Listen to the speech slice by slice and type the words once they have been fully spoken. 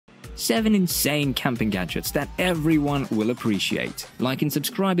7 insane camping gadgets that everyone will appreciate. Like and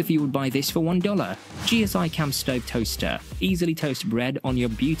subscribe if you would buy this for $1. GSI Camp Stove Toaster. Easily toast bread on your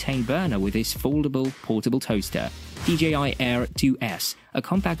butane burner with this foldable portable toaster. DJI Air 2S. A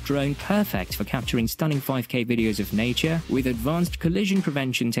compact drone perfect for capturing stunning 5K videos of nature with advanced collision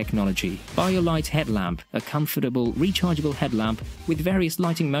prevention technology. BioLight Headlamp. A comfortable, rechargeable headlamp with various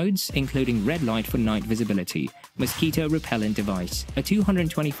lighting modes, including red light for night visibility. Mosquito repellent device. A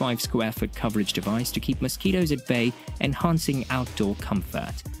 225 square foot coverage device to keep mosquitoes at bay, enhancing outdoor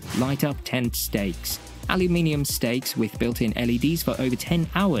comfort. Light up tent stakes. Aluminium stakes with built-in LEDs for over 10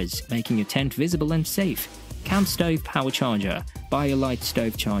 hours, making your tent visible and safe. Camp Stove Power Charger. BioLight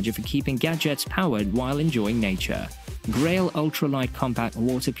stove charger for keeping gadgets powered while enjoying nature. Grail Ultralight Compact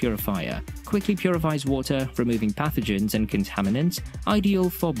Water Purifier. Quickly purifies water, removing pathogens and contaminants, ideal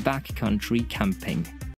for backcountry camping.